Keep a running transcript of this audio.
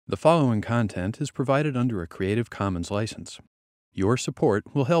The following content is provided under a Creative Commons license. Your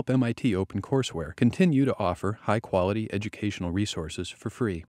support will help MIT OpenCourseware continue to offer high-quality educational resources for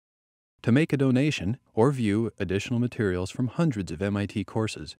free. To make a donation or view additional materials from hundreds of MIT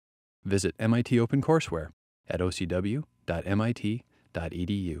courses, visit MIT OpenCourseware at ocw.mit.edu.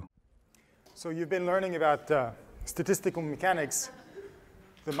 So you've been learning about statistical mechanics,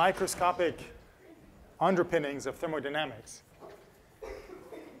 the microscopic underpinnings of thermodynamics.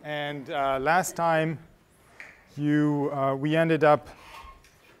 And last time, we ended up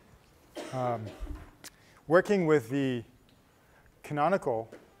working with the canonical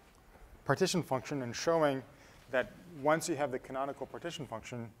partition function and showing that once you have the canonical partition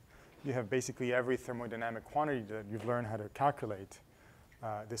function, you have basically every thermodynamic quantity that you've learned how to calculate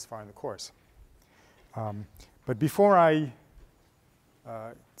this far in the course. But before I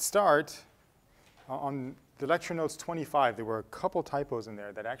start, on the lecture notes 25, there were a couple typos in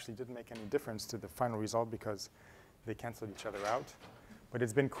there that actually didn't make any difference to the final result because they canceled each other out. But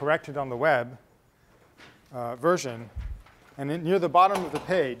it's been corrected on the web version. And near the bottom of the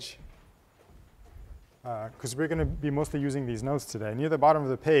page, because we're going to be mostly using these notes today, near the bottom of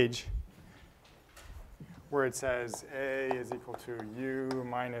the page where it says A is equal to U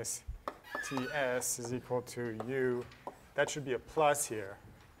minus TS is equal to U, that should be a plus here.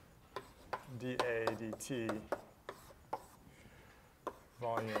 dA dt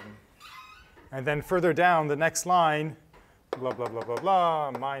volume. And then further down, the next line, blah, blah, blah, blah,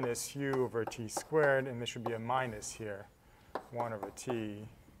 blah, minus u over t squared. And there should be a minus here, 1 over t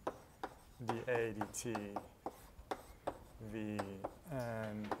dA dt v,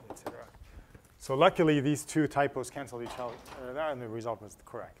 and et cetera. So luckily, these two typos canceled each other out, and the result was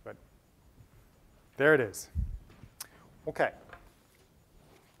correct. But there it is. OK.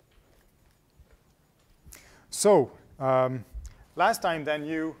 So last time, then,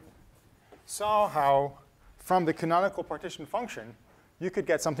 you saw how from the canonical partition function, you could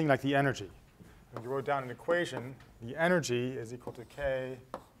get something like the energy. And you wrote down an equation. The energy is equal to k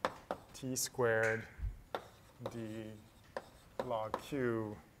t squared d log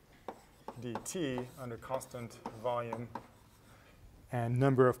q dt under constant volume and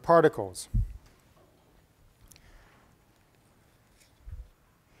number of particles.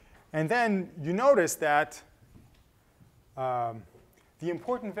 And then you notice that the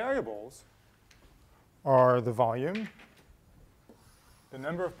important variables are the volume, the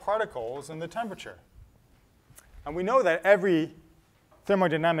number of particles, and the temperature. And we know that every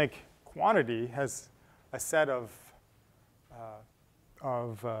thermodynamic quantity has a set of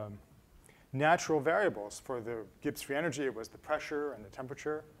natural variables. For the Gibbs free energy, it was the pressure and the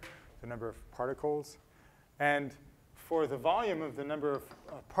temperature, the number of particles. And for the volume of the number of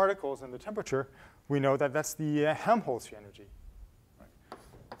particles and the temperature, we know that that's the Helmholtz free energy. Right.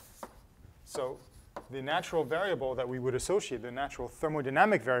 So the natural variable that we would associate, the natural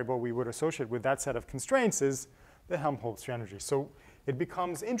thermodynamic variable we would associate with that set of constraints is the Helmholtz free energy. So it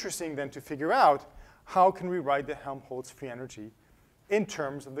becomes interesting then to figure out how can we write the Helmholtz free energy in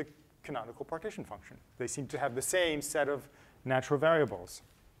terms of the canonical partition function. They seem to have the same set of natural variables.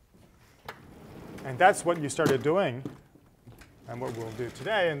 And that's what you started doing and what we'll do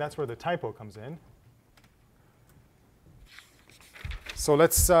today, and that's where the typo comes in. So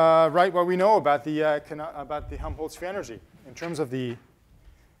let's write what we know about the Helmholtz free energy in terms of the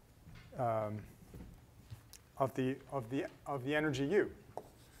energy U.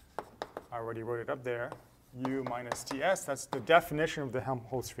 I already wrote it up there. U minus Ts, that's the definition of the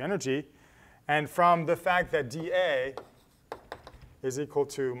Helmholtz free energy. And from the fact that dA is equal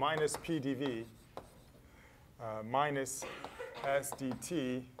to minus P dV minus S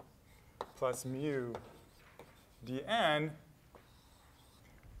dt plus mu dN,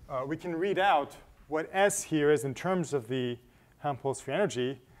 we can read out what S here is in terms of the Helmholtz free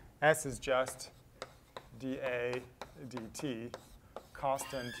energy. S is just dA dt,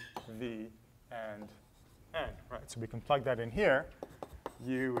 constant V and N. Right, so we can plug that in here.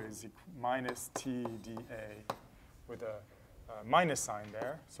 U is minus T dA with a minus sign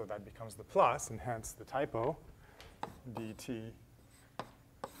there. So that becomes the plus, and hence the typo, dt,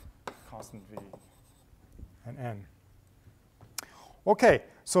 constant V and N. OK,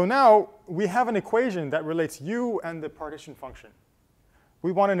 so now we have an equation that relates U and the partition function.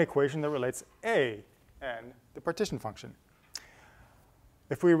 We want an equation that relates A and the partition function.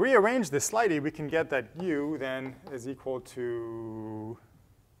 If we rearrange this slightly, we can get that U then is equal to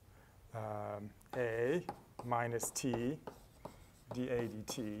A minus T dA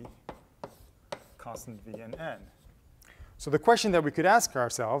dt constant V and N. So the question that we could ask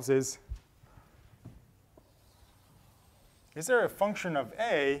ourselves is, is there a function of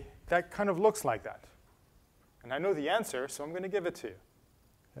A that kind of looks like that? And I know the answer, so I'm going to give it to you.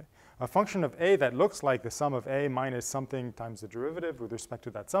 Okay? A function of A that looks like the sum of A minus something times the derivative with respect to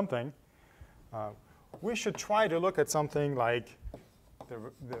that something, we should try to look at something like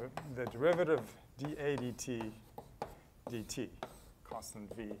the derivative dA dt,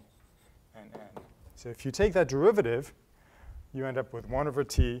 constant v and n. So if you take that derivative, you end up with 1 over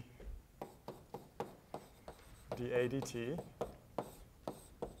t dA dt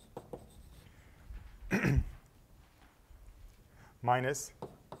minus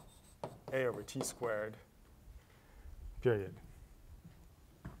a over t squared, period.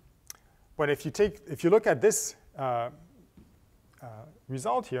 But if you look at this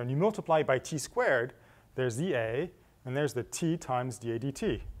result here and you multiply by t squared, there's the a, and there's the t times dA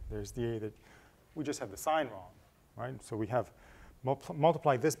dt. There's the a that we just have the sign wrong, right? So we have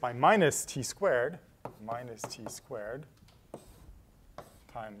multiply this by minus t squared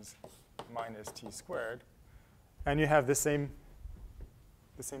times minus t squared, and you have the same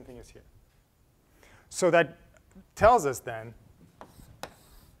thing as here. So that tells us then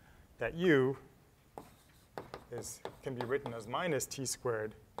that u can be written as minus t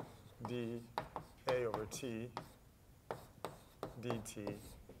squared dA over t dt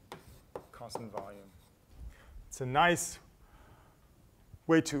constant volume. It's a nice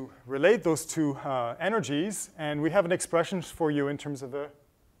way to relate those two energies, and we have an expression for you in terms of the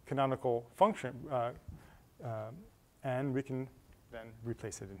canonical function, and we can then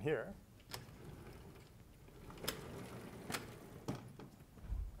replace it in here.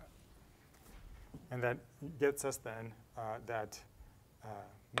 And that gets us then that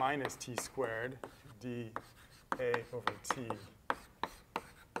minus t squared dA over t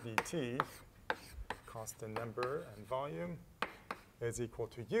dt, constant number and volume, is equal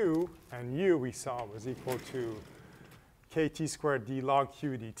to u. And u we saw was equal to kt squared d log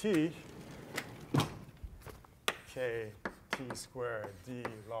q dt, kt squared d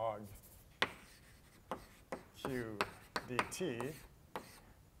log q dt,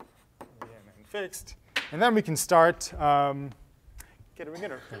 fixed. And then we can start getting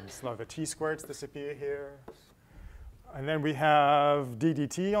rid of things. Log the t squareds disappear here. And then we have d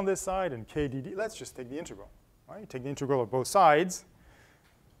dt on this side and k dt. Let's just take the integral. Right? Take the integral of both sides.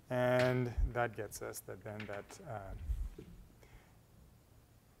 And that gets us that then that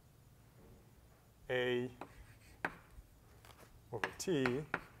a over t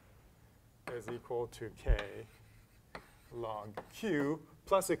is equal to k log q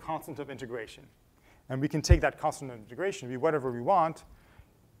plus a constant of integration. And we can take that constant of integration, be whatever we want.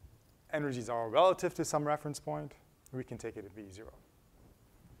 Energies are relative to some reference point. We can take it at v0.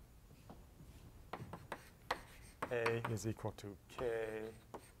 A is equal to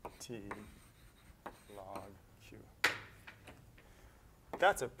kt log q.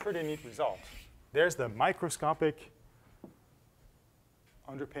 That's a pretty neat result. There's the microscopic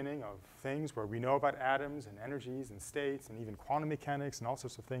underpinning of things where we know about atoms and energies and states and even quantum mechanics and all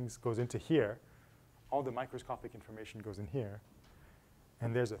sorts of things goes into here. All the microscopic information goes in here.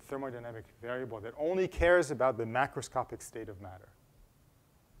 And there's a thermodynamic variable that only cares about the macroscopic state of matter.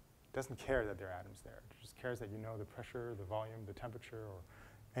 It doesn't care that there are atoms there. It just cares that you know the pressure, the volume, the temperature, or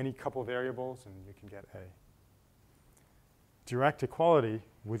any couple variables, and you can get a direct equality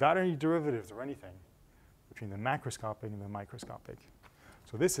without any derivatives or anything between the macroscopic and the microscopic.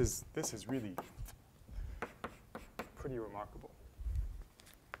 So this is really pretty remarkable.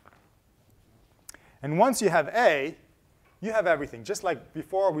 And once you have A, you have everything. Just like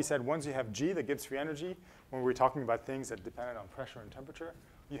before we said once you have G, the Gibbs free energy, when we were talking about things that depended on pressure and temperature,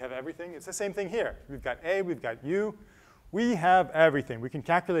 you have everything. It's the same thing here. We've got A, we've got U. We have everything. We can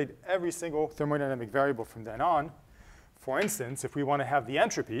calculate every single thermodynamic variable from then on. For instance, if we want to have the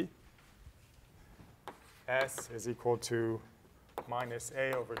entropy, S is equal to minus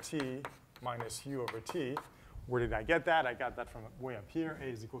A over T minus U over T. Where did I get that? I got that from way up here. A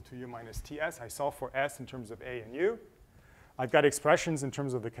is equal to U minus TS. I solve for S in terms of A and U. I've got expressions in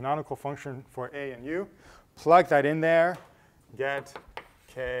terms of the canonical function for A and U. Plug that in there. Get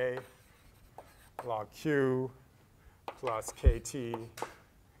K log Q plus KT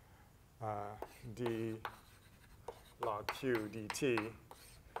d log Q dt,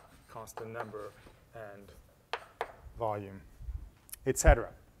 constant number and volume, etc.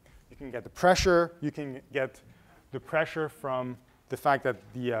 You can get the pressure. You can get the pressure from the fact that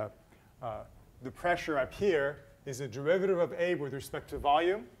the pressure up here is a derivative of A with respect to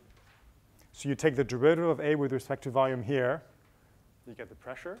volume. So you take the derivative of A with respect to volume here. You get the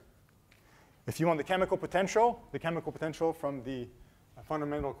pressure. If you want the chemical potential from the A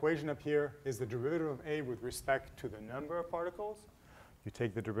fundamental equation up here is the derivative of A with respect to the number of particles. You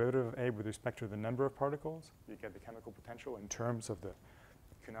take the derivative of A with respect to the number of particles. You get the chemical potential in terms of the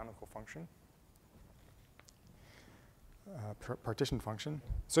canonical function, partition function.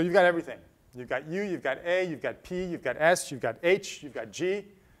 So you've got everything. You've got U, you've got A, you've got P, you've got S, you've got H, you've got G.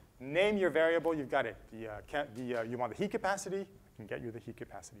 Name your variable, you've got it. You want the heat capacity, I can get you the heat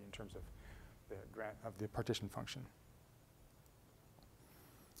capacity in terms of the partition function.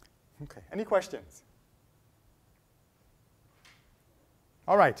 Okay, any questions?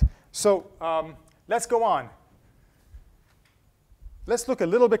 All right, so let's go on. Let's look a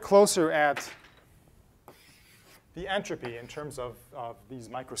little bit closer at the entropy in terms of these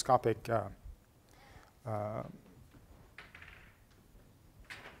microscopic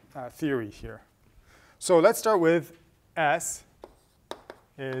theory here. So let's start with S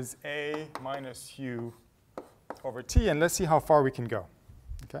is A minus U over T, and let's see how far we can go.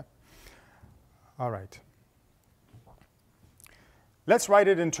 Okay? All right. Let's write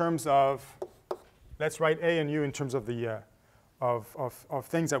it in terms of, let's write A and U in terms of the of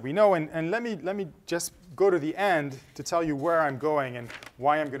things that we know, and let me just go to the end to tell you where I'm going and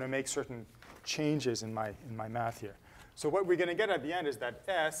why I'm going to make certain changes in my math here. So what we're going to get at the end is that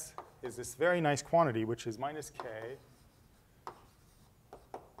S is this very nice quantity, which is minus K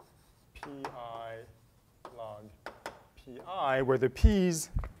pi log pi, where the p's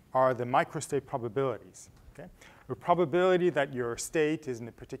are the microstate probabilities. Okay? The probability that your state is in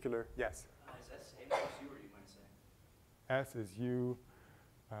a particular, yes? Is S A minus U or U minus A? S is U,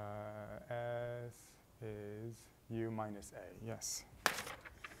 S is U minus A, yes.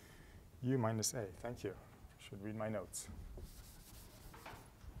 U minus A, thank you. Should read my notes.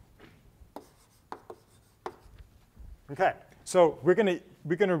 Okay, so we're going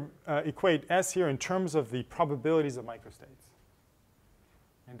to equate S here in terms of the probabilities of microstates.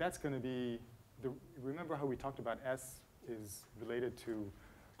 And that's going to be, remember how we talked about S is related to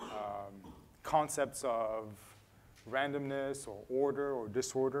concepts of randomness or order or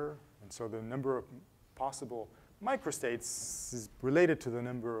disorder. And so the number of possible microstates is related to the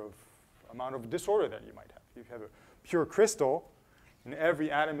amount of disorder that you might have. If you have a pure crystal and every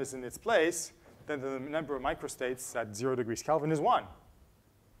atom is in its place, then the number of microstates at 0 degrees Kelvin is 1.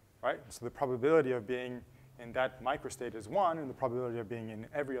 Right? So the probability of being in that microstate is 1, and the probability of being in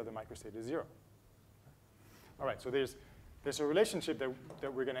every other microstate is 0. All right, so there's a relationship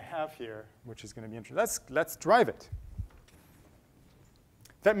that we're going to have here, which is going to be interesting. Let's drive it.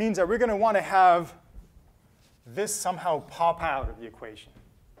 That means that we're going to want to have this somehow pop out of the equation.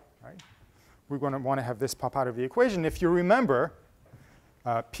 Right? We're going to want to have this pop out of the equation. If you remember,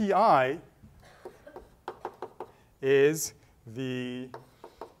 pi is the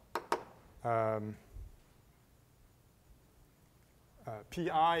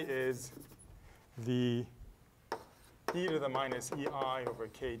pi is the e to the minus ei over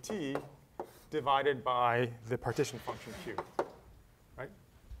kt divided by the partition function q, right?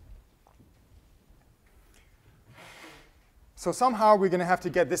 So somehow we're going to have to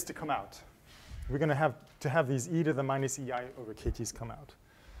get this to come out. We're going to have these e to the minus ei over kt's come out.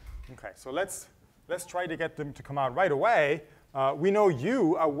 Okay, so let's try to get them to come out right away. We know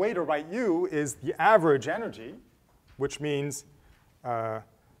U, a way to write U is the average energy, which means, let's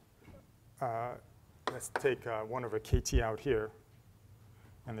take 1 over kt out here.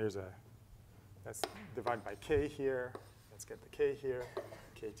 And let's divide by k here. Let's get the k here,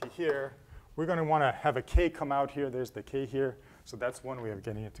 kt here. We're going to want to have a k come out here. There's the k here. So that's one way of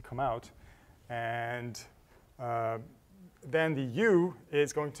getting it to come out. And then the U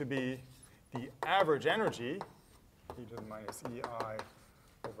is going to be the average energy, e to the minus ei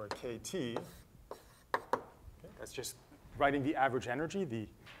over kt. Okay, that's just writing the average energy.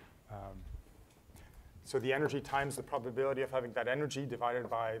 So the energy times the probability of having that energy divided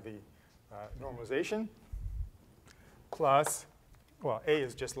by the normalization, plus, well, A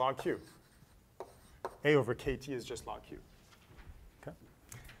is just log Q. A over kt is just log Q. Okay?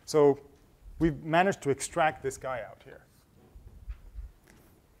 So we've managed to extract this guy out here.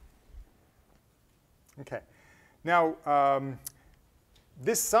 Okay. Now,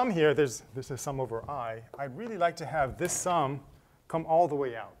 this sum here, this is sum over I. I'd really like to have this sum come all the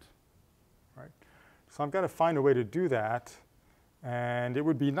way out. Right? So I've got to find a way to do that. And it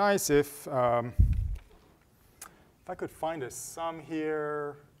would be nice if I could find a sum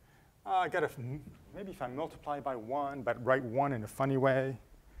here. Maybe if I multiply by 1, but write 1 in a funny way.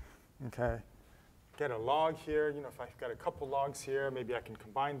 Okay. Get a log here. You know, if I've got a couple logs here, maybe I can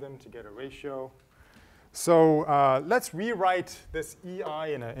combine them to get a ratio. So let's rewrite this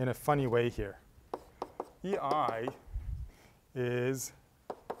EI in a funny way here. EI is,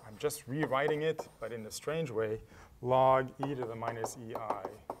 I'm just rewriting it, but in a strange way, log e to the minus ei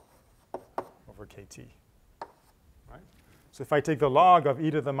over kt. Right? So if I take the log of e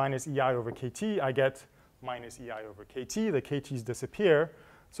to the minus ei over kt, I get minus ei over kt. The kt's disappear,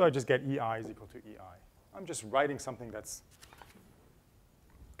 so I just get ei is equal to ei. I'm just writing something that's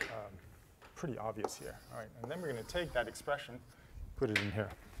pretty obvious here. All right, and then we're going to take that expression, put it in here.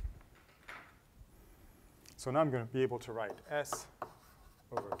 So now I'm going to be able to write s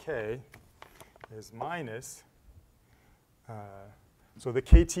over k is minus, so the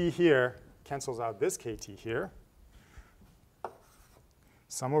kt here cancels out this kt here,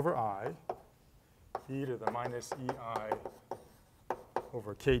 sum over I, e to the minus ei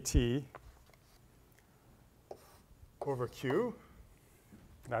over kt over q.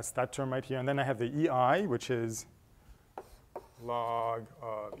 That's that term right here. And then I have the ei, which is log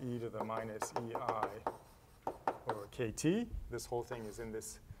of e to the minus ei over kt. This whole thing is in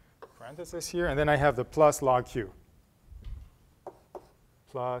this parenthesis here. And then I have the plus log q.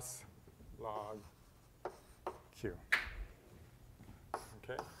 Plus log q.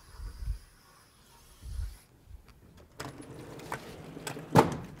 Okay.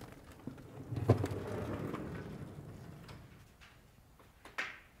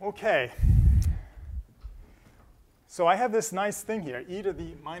 Okay. So I have this nice thing here, e to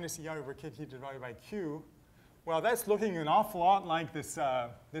the minus ei over kt divided by q. Well, that's looking an awful lot like this,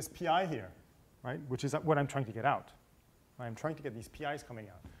 this pi here, right? Which is what I'm trying to get out. I'm trying to get these pi's coming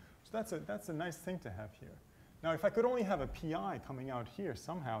out. So that's a nice thing to have here. Now, if I could only have a pi coming out here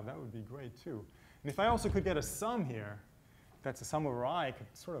somehow, that would be great too. And if I also could get a sum here, that's a sum over I, I could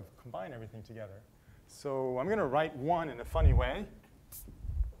sort of combine everything together. So I'm going to write 1 in a funny way.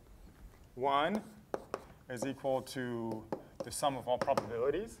 1 is equal to the sum of all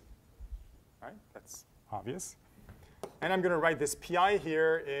probabilities, right? That's obvious. And I'm going to write this pi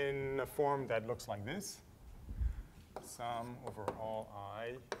here in a form that looks like this. Sum over all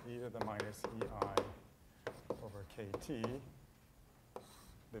I, e to the minus ei over kt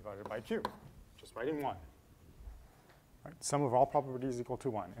divided by q. Just writing 1. Right? Sum of all probabilities is equal to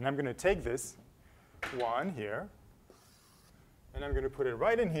 1. And I'm going to take this 1 here, and I'm going to put it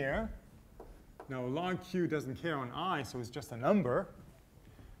right in here. Now, log q doesn't care on I, so it's just a number.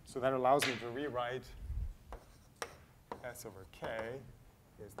 So that allows me to rewrite s over k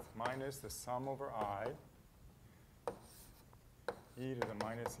is minus the sum over I, e to the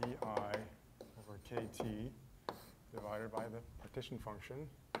minus ei over kt divided by the partition function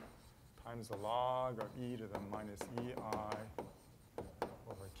times the log of e to the minus ei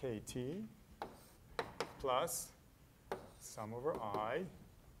over kt plus sum over I,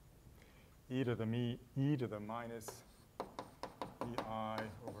 e to the minus ei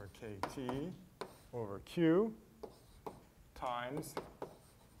over kt over q times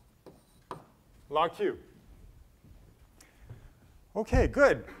log q. OK,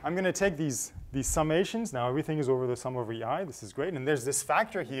 good. I'm going to take these summations. Now everything is over the sum over ei. This is great. And there's this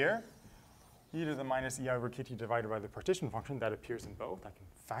factor here, e to the minus ei over kt divided by the partition function. That appears in both. I can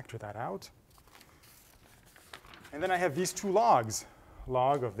factor that out. And then I have these two logs,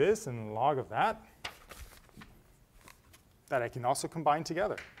 log of this and log of that I can also combine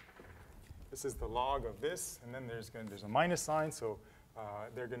together. This is the log of this, and then there's a minus sign. So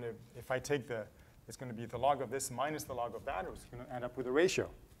they're going to, if I take the, it's going to be the log of this minus the log of that. It's going to end up with a ratio.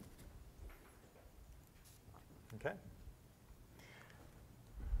 OK?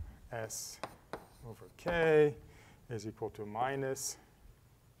 S over k is equal to minus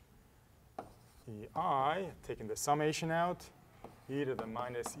ei, taking the summation out, e to the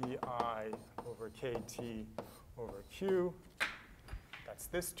minus ei over kt over q. That's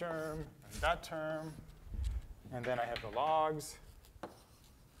this term and that term. And then I have the logs,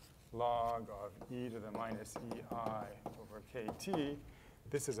 log of e to the minus ei over kt.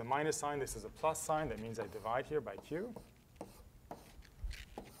 This is a minus sign. This is a plus sign. That means I divide here by q.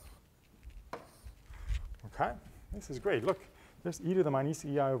 OK? This is great. Look, there's e to the minus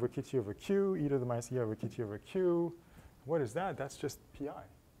ei over kt over q, e to the minus ei over kt over q. What is that? That's just pi.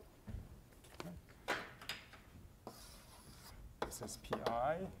 Okay. This is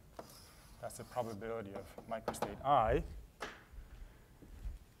pi. That's the probability of microstate I.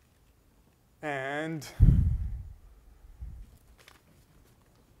 And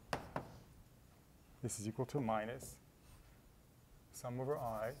this is equal to minus sum over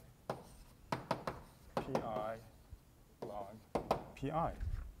I pi log pi.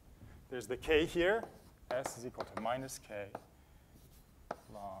 There's the k here. S is equal to minus k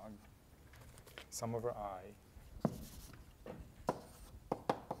log sum over I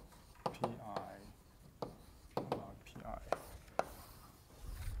pi log pi.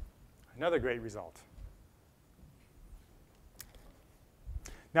 Another great result.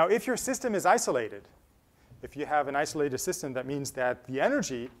 Now, if your system is isolated, if you have an isolated system, that means that the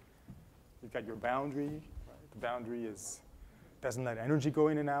energy, you've got your boundary, right? The boundary doesn't let energy go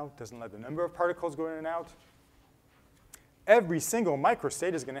in and out, doesn't let the number of particles go in and out. Every single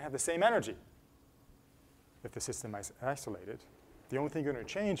microstate is going to have the same energy if the system is isolated. The only thing going to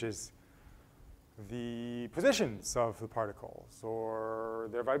change is the positions of the particles or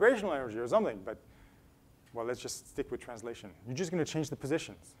their vibrational energy or something. But, well, let's just stick with translation. You're just going to change the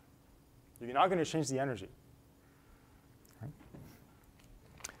positions. You're not going to change the energy. Right?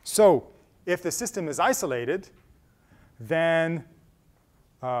 So if the system is isolated, then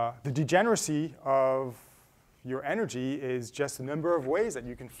the degeneracy of your energy is just the number of ways that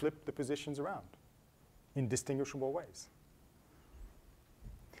you can flip the positions around in distinguishable ways.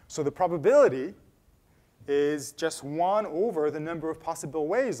 So the probability is just 1 over the number of possible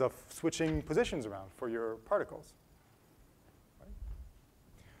ways of switching positions around for your particles. Right?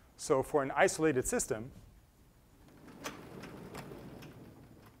 So for an isolated system,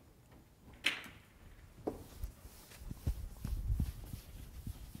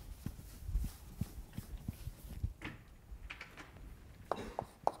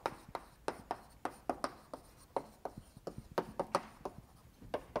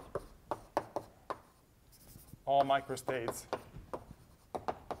 all microstates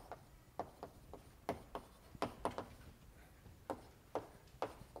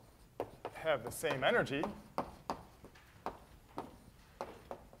have the same energy,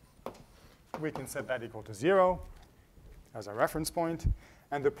 we can set that equal to 0 as a reference point.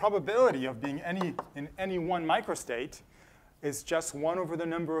 And the probability of being in any one microstate is just 1 over the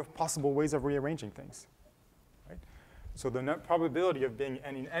number of possible ways of rearranging things. Right? So the probability of being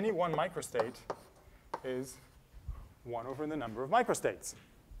in any one microstate is 1 over the number of microstates.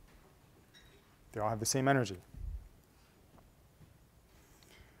 They all have the same energy.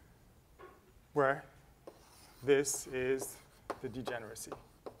 Where this is the degeneracy.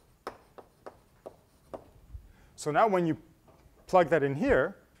 So now when you plug that in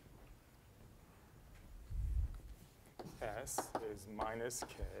here, S is minus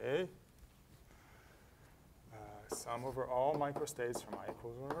K, sum over all microstates from I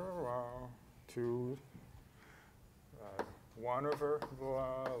equals to 1 over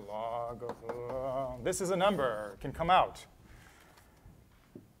log of this is a number, it can come out.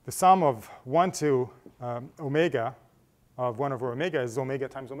 The sum of 1 to omega of 1 over omega is omega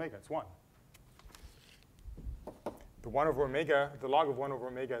times omega, it's 1. The 1 over omega, the log of 1 over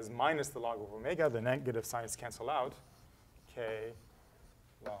omega is minus the log of omega. The negative signs cancel out. K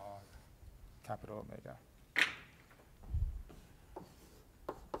log capital omega.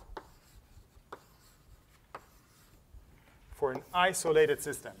 For an isolated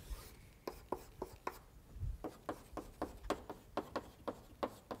system.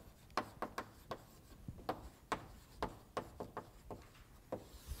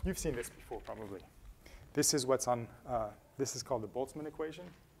 You've seen this before, probably. This is what's on, this is called the Boltzmann equation.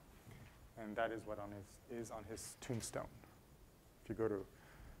 And that is what is on his tombstone. If you go to,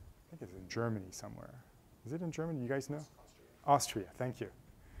 I think it's in Germany somewhere. Is it in Germany? You guys know? Austria, thank you.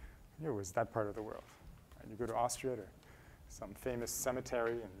 I knew it was that part of the world. And you go to Austria to some famous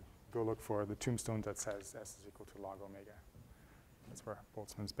cemetery and go look for the tombstone that says S is equal to log omega. That's where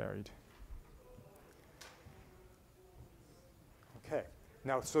Boltzmann's buried. OK.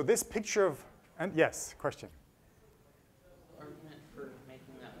 Now, so this picture of, and yes, question? Argument for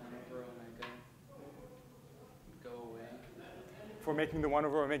making that 1 over omega go away? For making the 1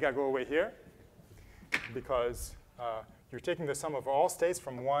 over omega go away here? Because you're taking the sum of all states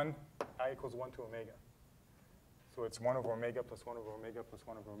from 1, I equals 1 to omega. So it's 1 over omega plus 1 over omega plus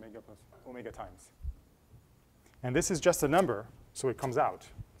 1 over omega plus omega times. And this is just a number, so it comes out.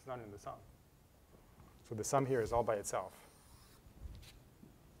 It's not in the sum. So the sum here is all by itself.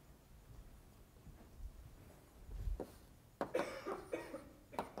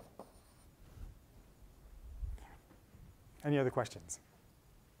 Any other questions?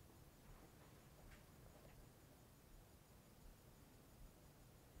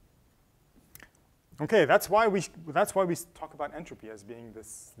 OK, that's why we talk about entropy as being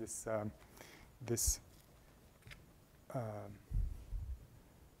this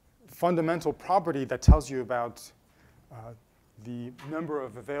fundamental property that tells you about the number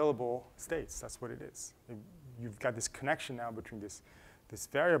of available states. That's what it is. You've got this connection now between this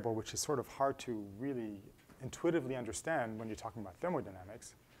variable, which is sort of hard to really intuitively understand when you're talking about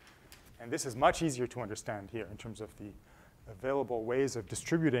thermodynamics. And this is much easier to understand here in terms of the available ways of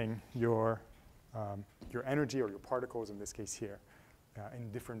distributing your energy or your particles, in this case here,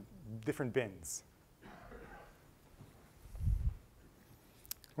 in different bins.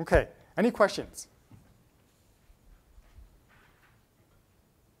 Okay, any questions?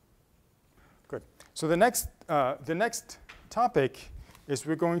 Good. So the next topic is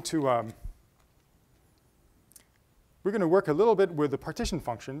we're going to work a little bit with the partition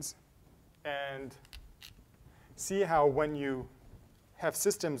functions and see how when you have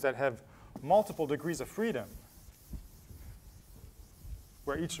systems that have multiple degrees of freedom,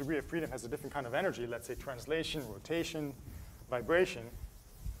 where each degree of freedom has a different kind of energy, let's say translation, rotation, vibration,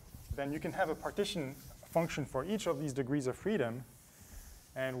 then you can have a partition function for each of these degrees of freedom.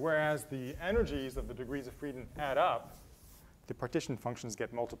 And whereas the energies of the degrees of freedom add up, the partition functions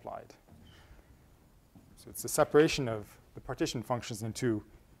get multiplied. So it's the separation of the partition functions into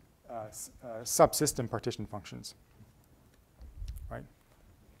subsystem partition functions, right?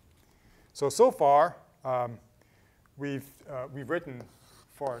 So far, we've written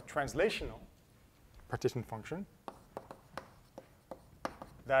for a translational partition function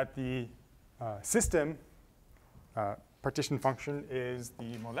that the system partition function is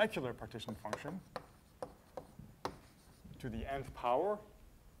the molecular partition function to the nth power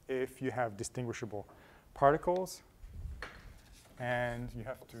if you have distinguishable particles. And you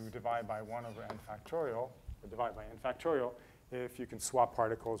have to divide by 1 over n factorial, or divide by n factorial, if you can swap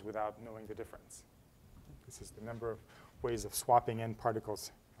particles without knowing the difference. This is the number of ways of swapping n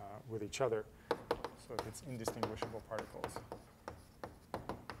particles with each other. So if it's indistinguishable particles.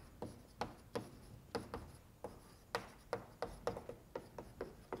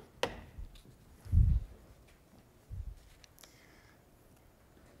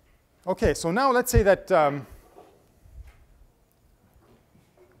 OK, so now let's say that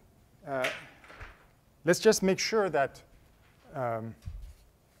let's just make sure that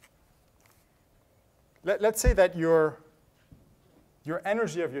let's say that your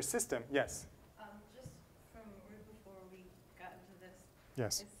energy of your system, yes? Just from right before we got into this,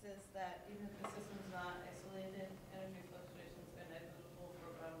 yes. It says that even if the system is not isolated, energy fluctuations are negligible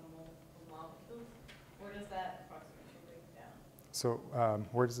for about a mole of molecules. Where does that approximation break down? So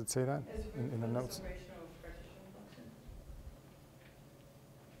where does it say that in the notes?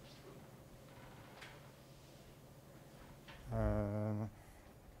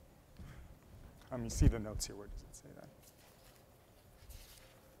 Let me see the notes here. Where does it say that?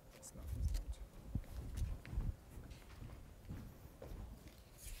 It's not these notes.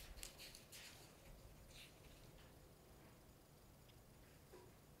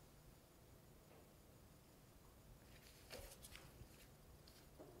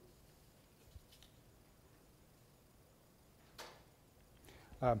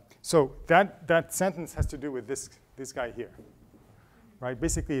 So that sentence has to do with this guy here, right?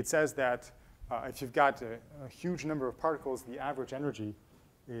 Basically, it says that if you've got a huge number of particles, the average energy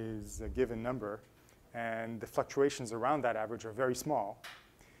is a given number, and the fluctuations around that average are very small.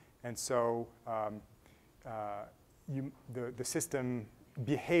 And so the system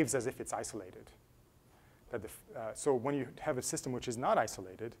behaves as if it's isolated. So when you have a system which is not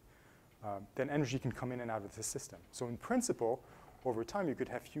isolated, then energy can come in and out of the system. So in principle, over time, you could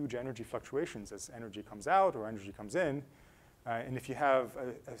have huge energy fluctuations as energy comes out or energy comes in. And if you have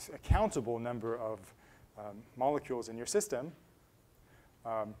a countable number of molecules in your system,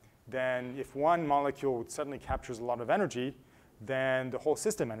 then if one molecule suddenly captures a lot of energy, then the whole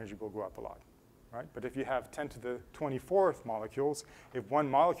system energy will go up a lot, right? But if you have 10 to the 24th molecules, if one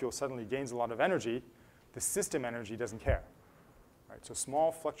molecule suddenly gains a lot of energy, the system energy doesn't care, right? So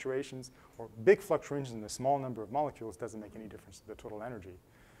small fluctuations or big fluctuations in the small number of molecules doesn't make any difference to the total energy.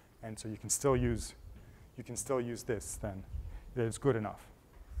 And so you can still use this then. That is good enough.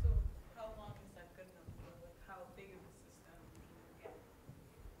 So how long is that good enough for? Like how big of a system can you get?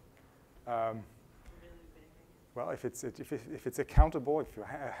 Really big? Well, if it's accountable, if you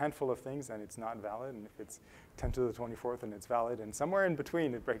have a handful of things, then it's not valid. And if it's 10 to the 24th, then it's valid. And somewhere in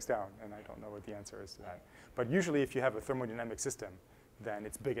between, it breaks down. And I don't know what the answer is to that. But usually, if you have a thermodynamic system, then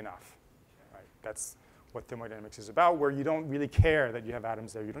it's big enough, right? That's what thermodynamics is about, where you don't really care that you have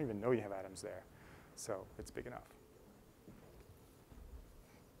atoms there. You don't even know you have atoms there. So it's big enough.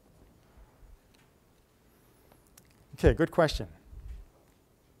 OK, good question.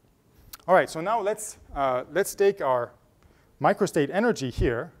 All right, so now let's take our microstate energy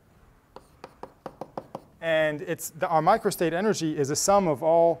here. And our microstate energy is a sum of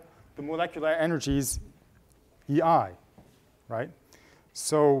all the molecular energies EI, right?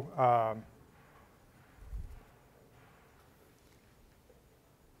 So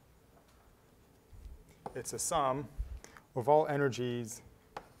it's a sum of all energies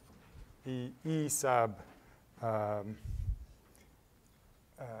E sub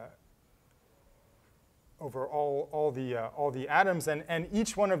over all the atoms, and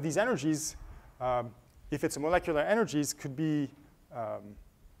each one of these energies, if it's a molecular energies, could be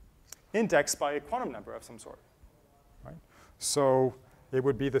indexed by a quantum number of some sort, right? So it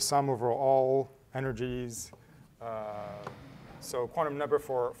would be the sum over all energies. So quantum number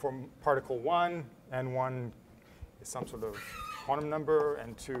for particle 1, N1 is some sort of quantum number,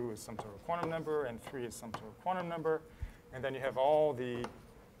 N2 is some sort of quantum number, N3 is some sort of quantum number. And then you have all the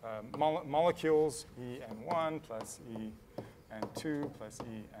molecules, En1 plus En2 plus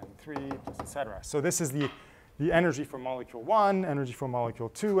En3 plus et cetera. So this is the energy for molecule 1, energy for molecule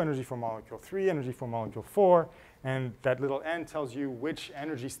 2, energy for molecule 3, energy for molecule 4. And that little n tells you which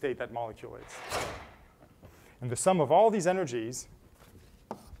energy state that molecule is. And the sum of all these energies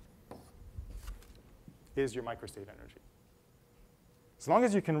is your microstate energy. As long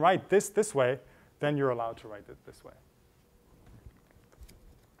as you can write this way, then you're allowed to write it this way.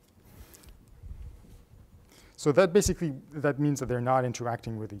 So that basically, that means that they're not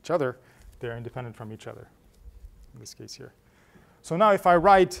interacting with each other. They're independent from each other, in this case here. So now if I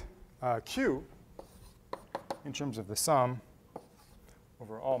write Q in terms of the sum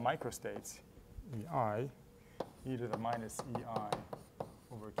over all microstates, EI, e to the minus EI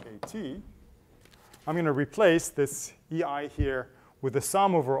over KT, I'm going to replace this EI here with the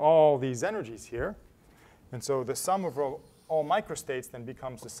sum over all these energies here. And so the sum over all microstates then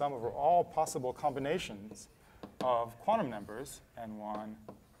becomes the sum over all possible combinations of quantum numbers, N1,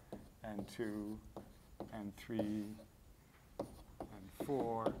 N2, N3,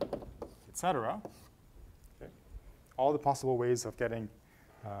 N4, etc. Okay. All the possible ways of getting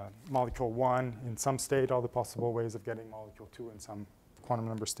molecule 1 in some state, all the possible ways of getting molecule 2 in some quantum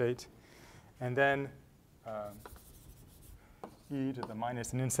number state. And then e to the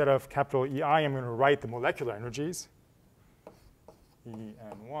minus, and instead of capital EI, I'm going to write the molecular energies.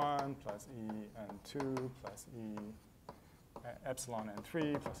 En1 plus En2 plus epsilon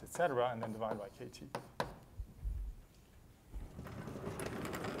N3 plus et cetera, and then divide by KT.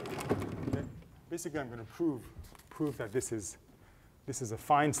 Okay. Basically, I'm going to prove that this is a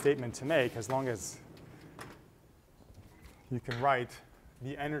fine statement to make as long as you can write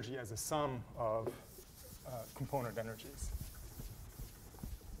the energy as a sum of component energies.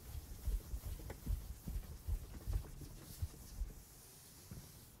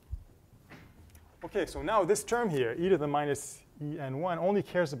 OK, so now this term here, e to the minus En1, only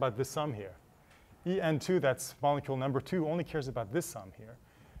cares about this sum here. En2, that's molecule number 2, only cares about this sum here.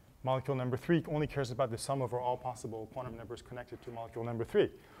 Molecule number 3 only cares about the sum over all possible quantum numbers connected to molecule number 3.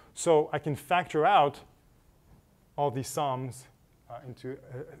 So I can factor out all these sums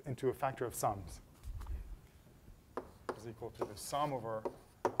into a factor of sums. Is equal to the sum over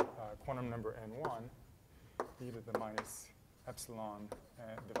quantum number N1, e to the minus epsilon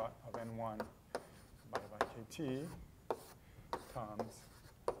of N1 divided by KT times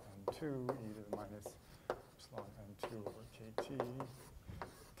N2 e to the minus epsilon N2 over KT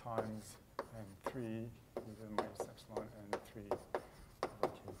times N3 e to the minus epsilon N3 over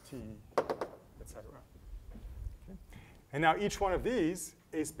KT, etc. Okay. And now each one of these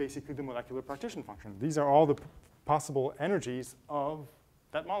is basically the molecular partition function. These are all the possible energies of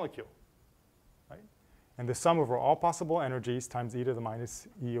that molecule, right? And the sum over all possible energies times e to the minus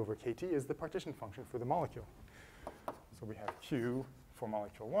e over KT is the partition function for the molecule. So we have Q for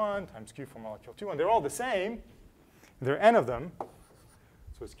molecule 1 times Q for molecule 2. And they're all the same. There are n of them.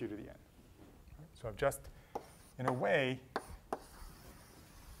 So it's Q to the n. Right? So I've just, in a way,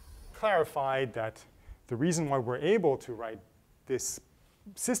 clarified that the reason why we're able to write this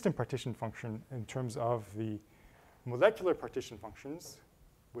system partition function in terms of the molecular partition functions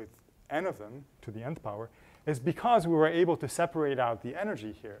with n of them to the nth power is because we were able to separate out the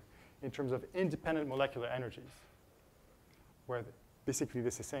energy here in terms of independent molecular energies, where basically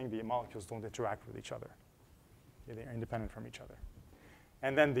this is saying the molecules don't interact with each other. Okay, they're independent from each other.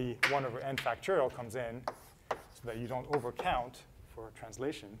 And then the 1 over n factorial comes in so that you don't overcount for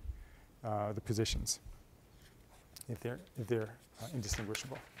translation the positions if they're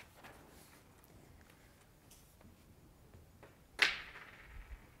indistinguishable.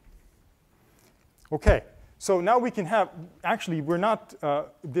 OK, so now we can have, actually, we're not,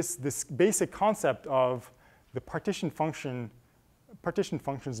 this basic concept of the partition functions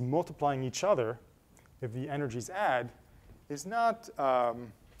multiplying each other if the energies add is not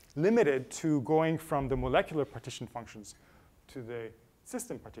limited to going from the molecular partition functions to the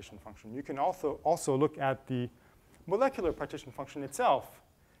system partition function. You can also look at the molecular partition function itself.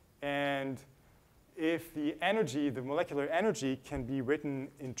 And if the energy, the molecular energy, can be written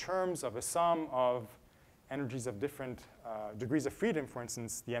in terms of a sum of energies of different degrees of freedom, for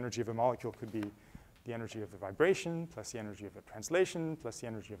instance, the energy of a molecule could be the energy of the vibration plus the energy of the translation plus the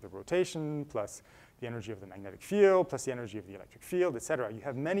energy of the rotation plus the energy of the magnetic field plus the energy of the electric field, et cetera. You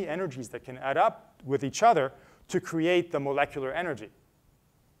have many energies that can add up with each other to create the molecular energy.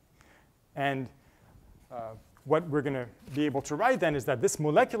 And what we're going to be able to write then is that this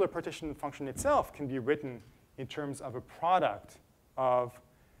molecular partition function itself can be written in terms of a product of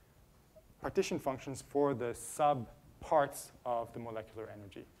partition functions for the subparts of the molecular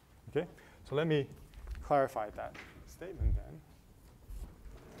energy. Okay? So let me clarify that statement then.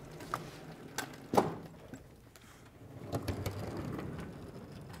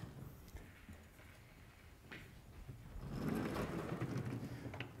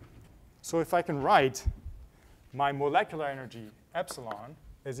 So if I can write my molecular energy epsilon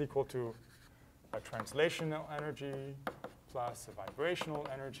is equal to a translational energy plus a vibrational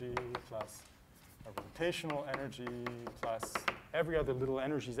energy plus a rotational energy plus every other little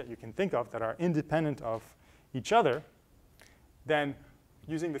energies that you can think of that are independent of each other, then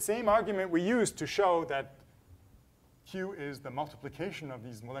using the same argument we used to show that Q is the multiplication of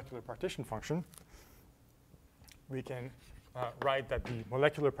these molecular partition function, we can write that the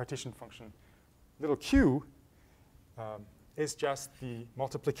molecular partition function, little q, is just the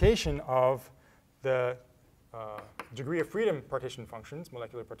multiplication of the degree of freedom partition functions,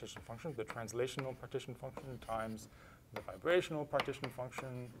 molecular partition functions, the translational partition function times the vibrational partition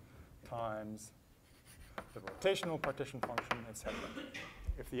function times the rotational partition function, etc.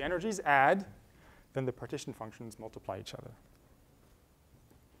 If the energies add, then the partition functions multiply each other.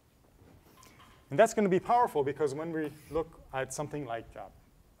 And that's going to be powerful because when we look at something like a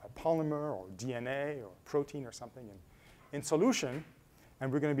polymer or DNA or protein or something in solution,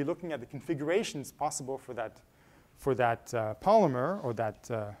 and we're going to be looking at the configurations possible for that polymer or that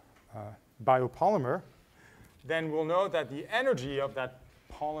biopolymer, then we'll know that the energy of that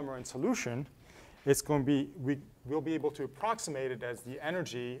polymer in solution is going to be, we'll be able to approximate it as the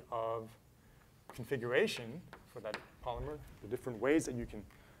energy of configuration for that polymer, the different ways that you can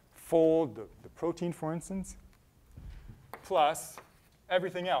fold the protein, for instance, plus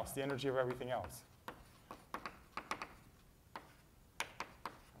everything else, the energy of everything else.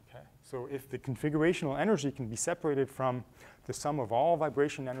 Okay, so if the configurational energy can be separated from the sum of all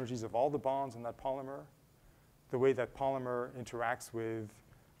vibration energies of all the bonds in that polymer, the way that polymer interacts with,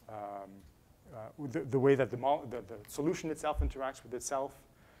 the way that the solution itself interacts with itself,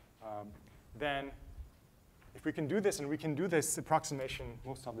 then if we can do this, and we can do this approximation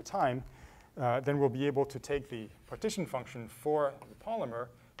most of the time, then we'll be able to take the partition function for the polymer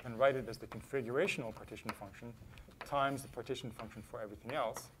and write it as the configurational partition function times the partition function for everything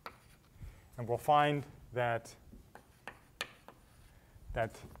else. And we'll find that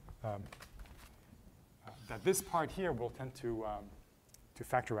this part here will tend to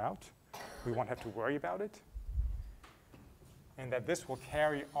factor out. We won't have to worry about it. And that this will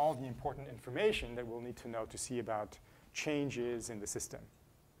carry all the important information that we'll need to know to see about changes in the system,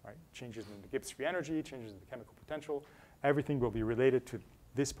 right? Changes in the Gibbs free energy, changes in the chemical potential. Everything will be related to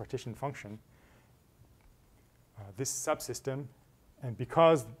this partition function, this subsystem. And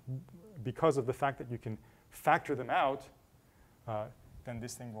because of the fact that you can factor them out, then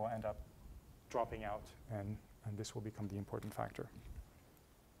this thing will end up dropping out, and this will become the important factor.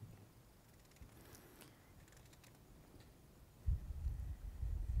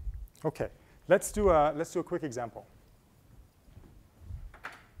 Okay, let's do a quick example.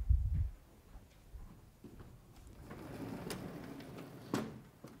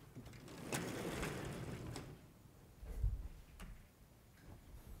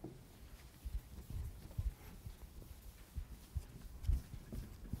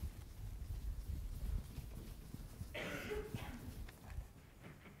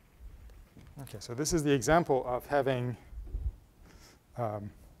 Okay, so this is the example of having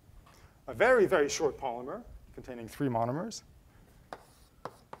a very, very short polymer containing 3 monomers,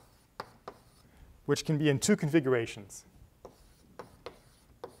 which can be in 2 configurations.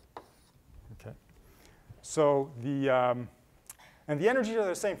 Okay. So and the energies are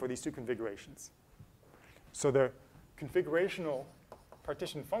the same for these 2 configurations. So the configurational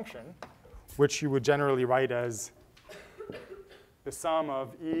partition function, which you would generally write as the sum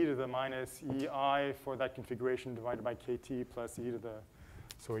of e to the minus ei for that configuration divided by kt plus e to the,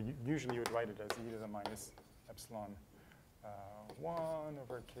 so usually you would write it as e to the minus epsilon 1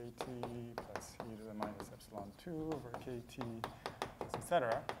 over kt plus e to the minus epsilon 2 over kt, et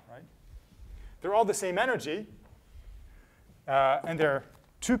cetera, right? They're all the same energy, and there are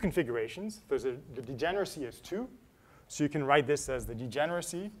 2 configurations. The degeneracy is 2, so you can write this as the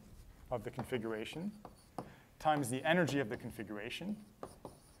degeneracy of the configuration times the energy of the configuration.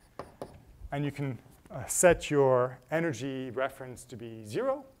 And you can set your energy reference to be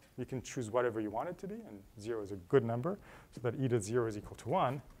 0. You can choose whatever you want it to be, and 0 is a good number, so that eta 0 is equal to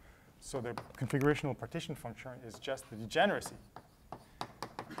 1. So the configurational partition function is just the degeneracy,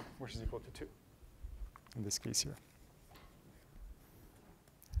 which is equal to 2 in this case here.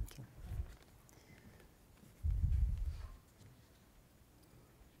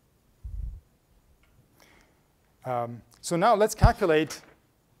 Okay. So now let's calculate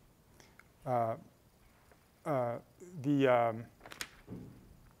the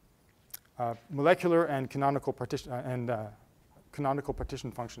molecular and canonical partition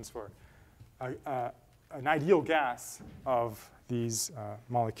functions for an ideal gas of these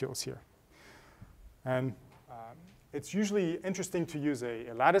molecules here. And it's usually interesting to use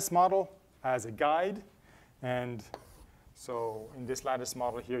a lattice model as a guide. And so in this lattice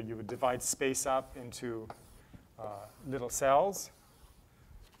model here, you would divide space up into little cells.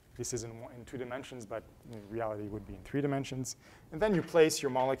 This is in 2 dimensions, but in reality it would be in 3 dimensions. And then you place your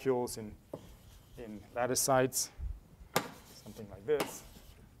molecules in lattice sites, something like this.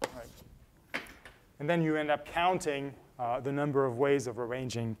 Right? And then you end up counting the number of ways of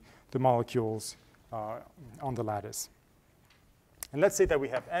arranging the molecules on the lattice. And let's say that we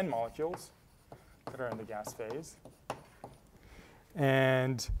have n molecules that are in the gas phase.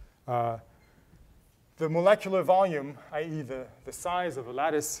 And the molecular volume, i.e. the size of a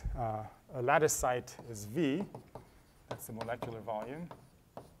lattice site is V. That's the molecular volume.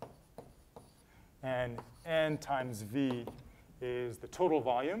 And N times V is the total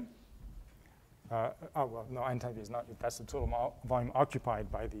volume. Well, no, N times V is not. That's the total volume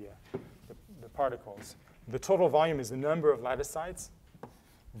occupied by the particles. The total volume is the number of lattice sites.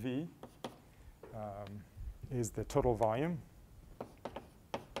 V is the total volume.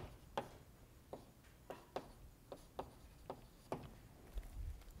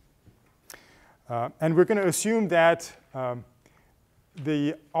 And we're going to assume that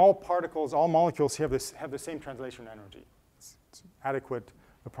all particles, all molecules have the same translation energy. It's an adequate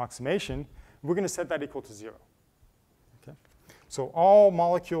approximation. We're going to set that equal to 0. Okay? So all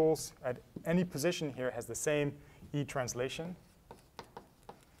molecules at any position here has the same E translation.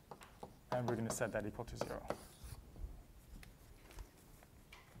 And we're going to set that equal to 0.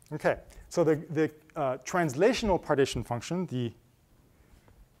 OK, so the translational partition function, the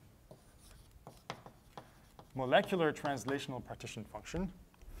molecular translational partition function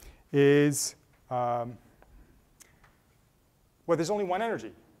is, well, there's only one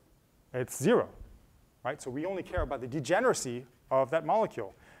energy. It's 0, right? So we only care about the degeneracy of that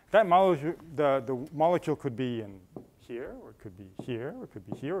molecule. That molecule, the molecule could be in here, or it could be here, or it could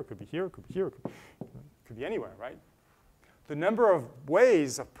be here, or it could be here, or it could be here, or it could be anywhere, right? The number of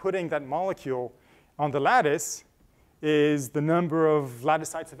ways of putting that molecule on the lattice is the number of lattice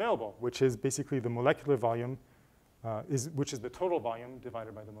sites available, which is basically the molecular volume, which is the total volume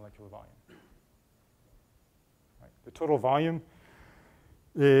divided by the molecular volume. Right. The total volume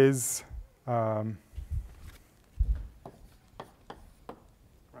is right.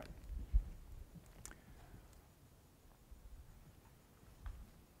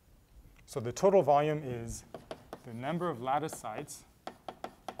 So the total volume is the number of lattice sites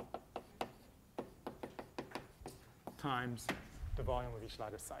times the volume of each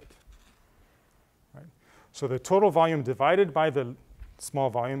lattice site. Right? So the total volume divided by the small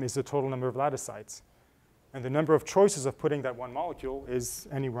volume is the total number of lattice sites. And the number of choices of putting that one molecule is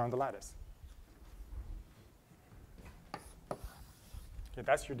anywhere on the lattice. Okay,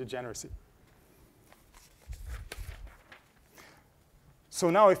 that's your degeneracy. So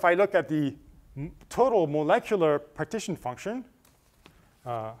now if I look at the total molecular partition function,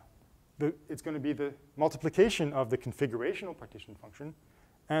 it's going to be the multiplication of the configurational partition function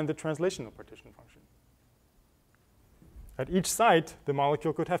and the translational partition function. At each site, the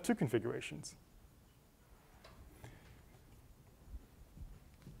molecule could have 2 configurations.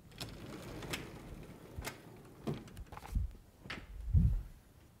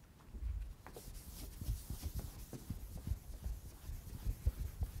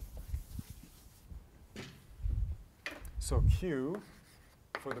 So Q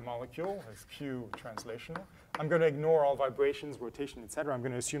for the molecule is Q translational. I'm going to ignore all vibrations, rotation, et cetera. I'm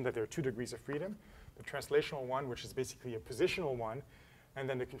going to assume that there are 2 degrees of freedom. The translational one, which is basically a positional one, and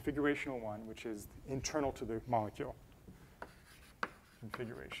then the configurational one, which is internal to the molecule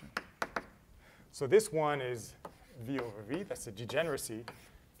configuration. So this one is V over V. That's the degeneracy,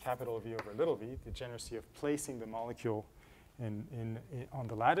 capital V over little v, degeneracy of placing the molecule on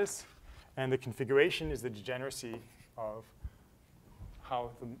the lattice. And the configuration is the degeneracy of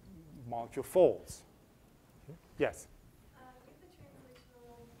how the molecule folds. Yes? Get the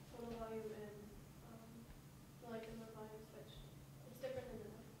translational total volume and molecular volume switch. It's different in the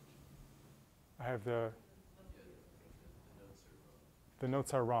notes. I have the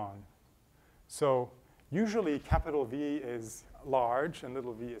notes are wrong. So usually capital V is large and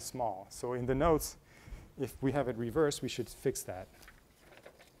little v is small. So in the notes, if we have it reversed, we should fix that.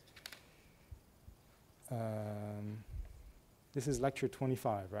 This is lecture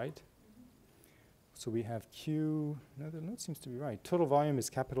 25, right? So we have Q, no, the note seems to be right. Total volume is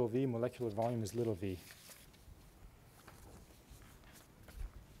capital V, molecular volume is little v.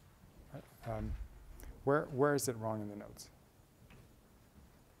 Where is it wrong in the notes?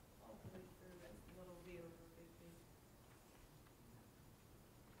 All the way through this little v over big V.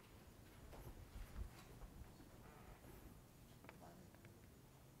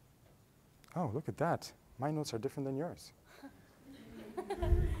 Oh, look at that. My notes are different than yours.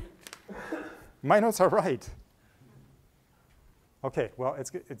 My notes are right. OK, well,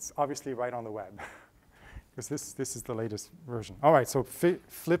 it's obviously right on the web. Because this is the latest version. All right, so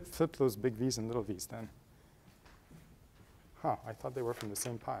flip those big V's and little v's then. Huh, I thought they were from the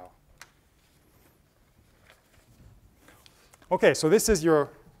same pile. OK, so this is your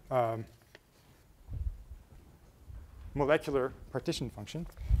molecular partition function.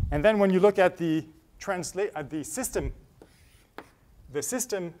 And then when you look at the system, the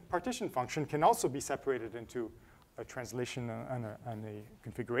system partition function can also be separated into a translation and a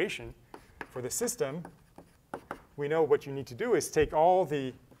configuration. For the system, we know what you need to do is take all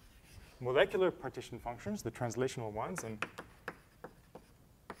the molecular partition functions, the translational ones, and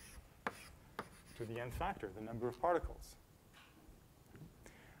to the n factor, the number of particles.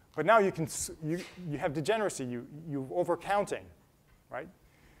 But now you have degeneracy, you overcounting, right?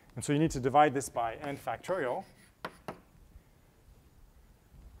 And so you need to divide this by n factorial.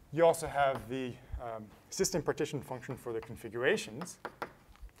 You also have the system partition function for the configurations.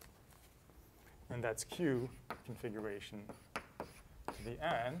 And that's Q configuration to the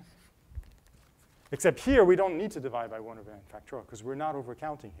n. Except here, we don't need to divide by 1 over n factorial, because we're not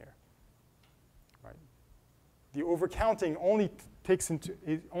overcounting here. Right? The overcounting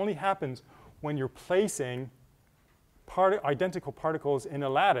only happens when you're placing identical particles in a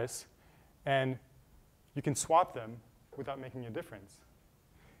lattice, and you can swap them without making a difference.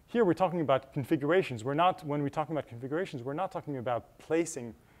 Here, we're talking about configurations. When we're talking about configurations, we're not talking about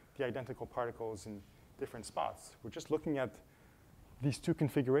placing the identical particles in different spots. We're just looking at these two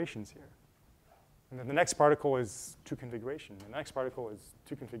configurations here. And then the next particle is two configurations. The next particle is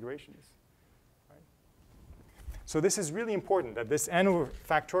two configurations. Right? So this is really important, that this n over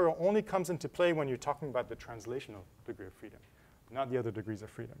factorial only comes into play when you're talking about the translational degree of freedom, not the other degrees of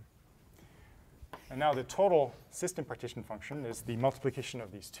freedom. And now the total system partition function is the multiplication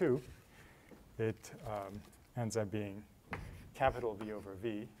of these two. It ends up being capital V over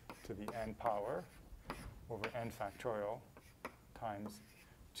V to the n power over n factorial times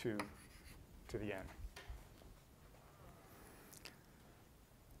 2 to the n.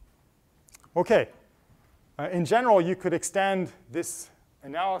 OK. In general, you could extend this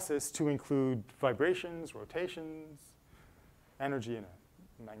analysis to include vibrations, rotations, energy in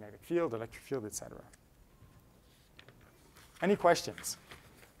a magnetic field, electric field, et cetera. Any questions?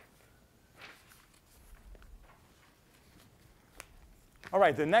 All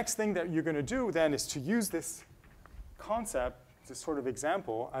right, the next thing that you're going to do then is to use this concept, this sort of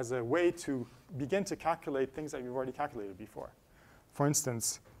example, as a way to begin to calculate things that you've already calculated before. For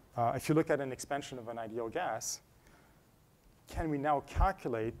instance, if you look at an expansion of an ideal gas, can we now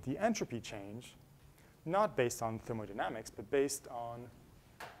calculate the entropy change, not based on thermodynamics, but based on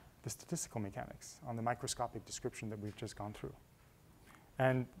the statistical mechanics, on the microscopic description that we've just gone through?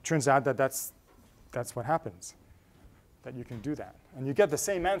 And it turns out that that's what happens, that you can do that. And you get the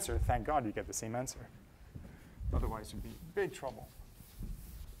same answer. Thank God you get the same answer. Otherwise, you'd be in big trouble.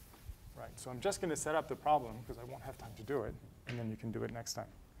 Right, so I'm just going to set up the problem, because I won't have time to do it. And then you can do it next time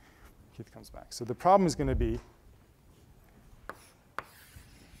Keith comes back. So the problem is going to be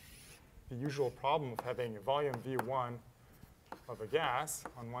the usual problem of having a volume V1 of a gas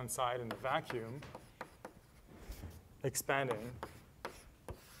on one side in a vacuum expanding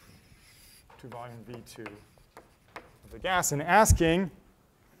to volume V2 of the gas and asking,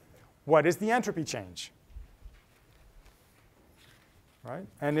 what is the entropy change? Right?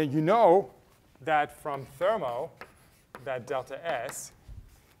 And then you know that from thermo, that delta S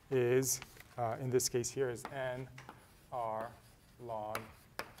is, in this case here, is n r log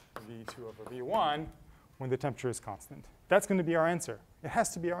V2 over V1 when the temperature is constant. That's going to be our answer. It has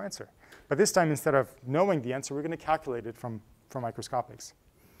to be our answer. But this time, instead of knowing the answer, we're going to calculate it from microscopics.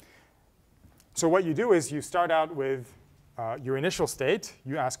 So what you do is you start out with your initial state.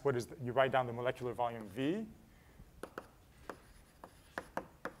 You ask what is you write down the molecular volume V.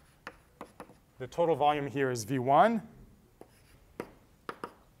 The total volume here is V1.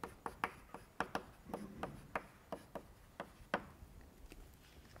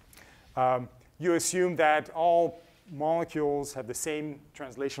 You assume that all molecules have the same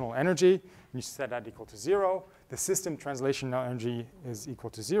translational energy. And you set that equal to 0. The system translational energy is equal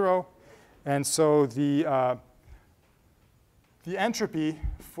to 0. And so the entropy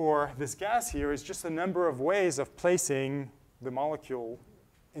for this gas here is just the number of ways of placing the molecule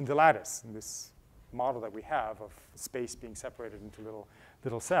in the lattice, in this model that we have of space being separated into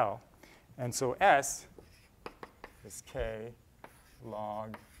little cell. And so S is K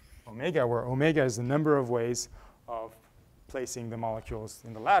log omega, where omega is the number of ways of placing the molecules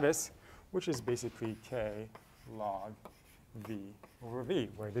in the lattice, which is basically K log V over V,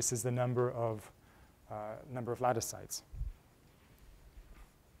 where this is the number of lattice sites.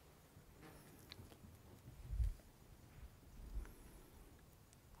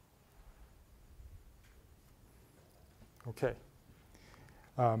 OK.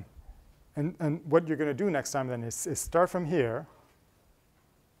 And what you're going to do next time then is start from here,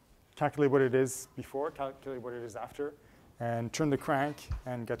 calculate what it is before, calculate what it is after, and turn the crank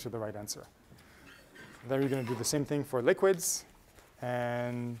and get to the right answer. Then you're going to do the same thing for liquids,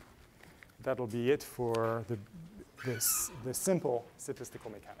 and that'll be it for the simple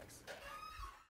statistical mechanics.